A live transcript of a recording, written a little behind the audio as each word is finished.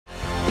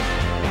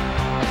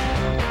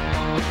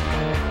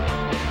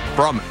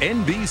From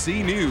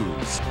NBC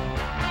News,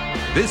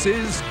 this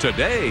is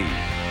Today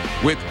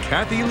with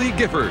Kathy Lee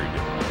Gifford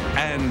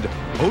and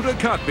Hoda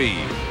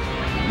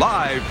Kotb,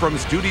 live from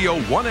Studio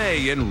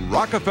 1A in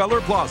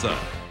Rockefeller Plaza.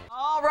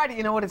 All righty,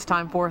 you know what it's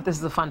time for? This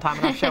is a fun time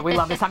in our show. We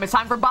love this time. It's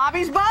time for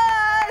Bobby's Buzz.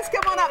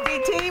 Come on up,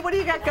 BT. What do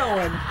you got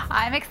going?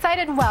 I'm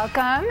excited.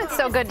 Welcome. It's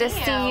so good to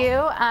see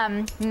you.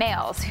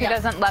 Nails. Who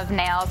doesn't love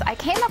nails? I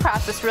came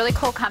across this really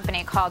cool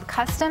company called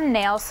Custom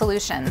Nail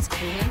Solutions.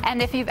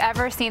 And if you've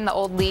ever seen the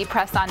old Lee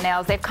press-on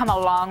nails, they've come a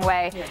long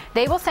way.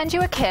 They will send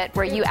you a kit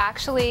where you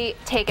actually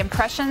take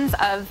impressions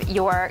of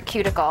your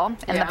cuticle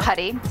and the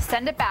putty,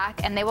 send it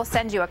back, and they will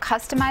send you a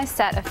customized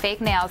set of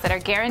fake nails that are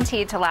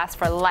guaranteed to last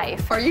for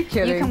life. Are you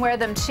kidding? You can wear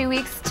them 2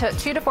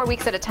 to 4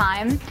 weeks at a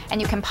time, and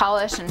you can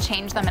polish and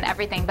change them and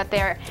everything, but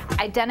they're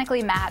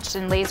identically matched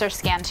and laser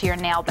scanned to your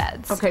nail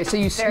beds. Okay, so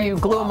you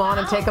glue them on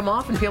and take them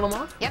off and peel them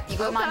off? Yep, you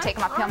glue them on, take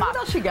them off, peel them off. What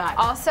else you got?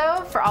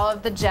 Also, for all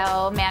of the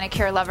gel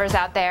manicure lovers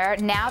out there,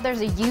 now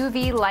there's a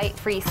UV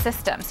light-free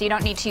system, so you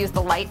don't need to use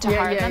the light to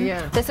harden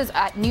them. This is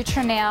at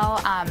Nutrinail.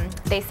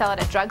 They sell it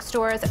at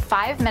drugstores.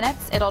 5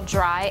 minutes, it'll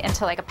dry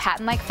into like a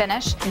patent-like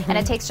finish, and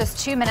it takes just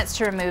 2 minutes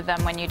to remove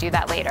them when you do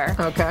that later.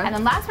 Okay. And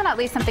then last but not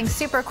least, something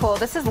super cool.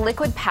 This is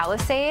Liquid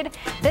Palisade.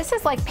 This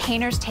is like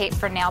painter's tape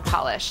for nail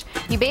polish.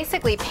 You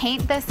basically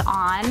paint this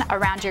on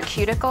around your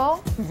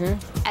cuticle,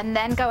 and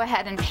then go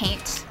ahead and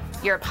paint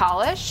your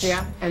polish.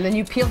 Yeah, and then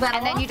you peel that off?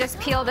 And then you just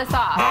peel this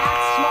off.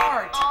 That's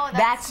smart. Oh,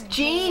 that's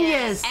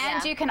genius.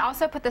 And you can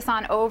also put this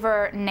on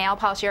over nail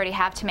polish you already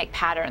have to make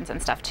patterns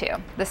and stuff too.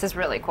 This is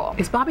really cool.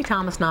 Is Bobby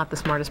Thomas not the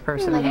smartest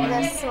person in the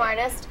world? The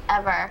smartest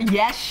ever.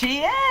 Yes, she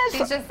is.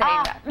 She's just saying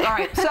that. All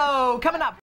right, so coming up.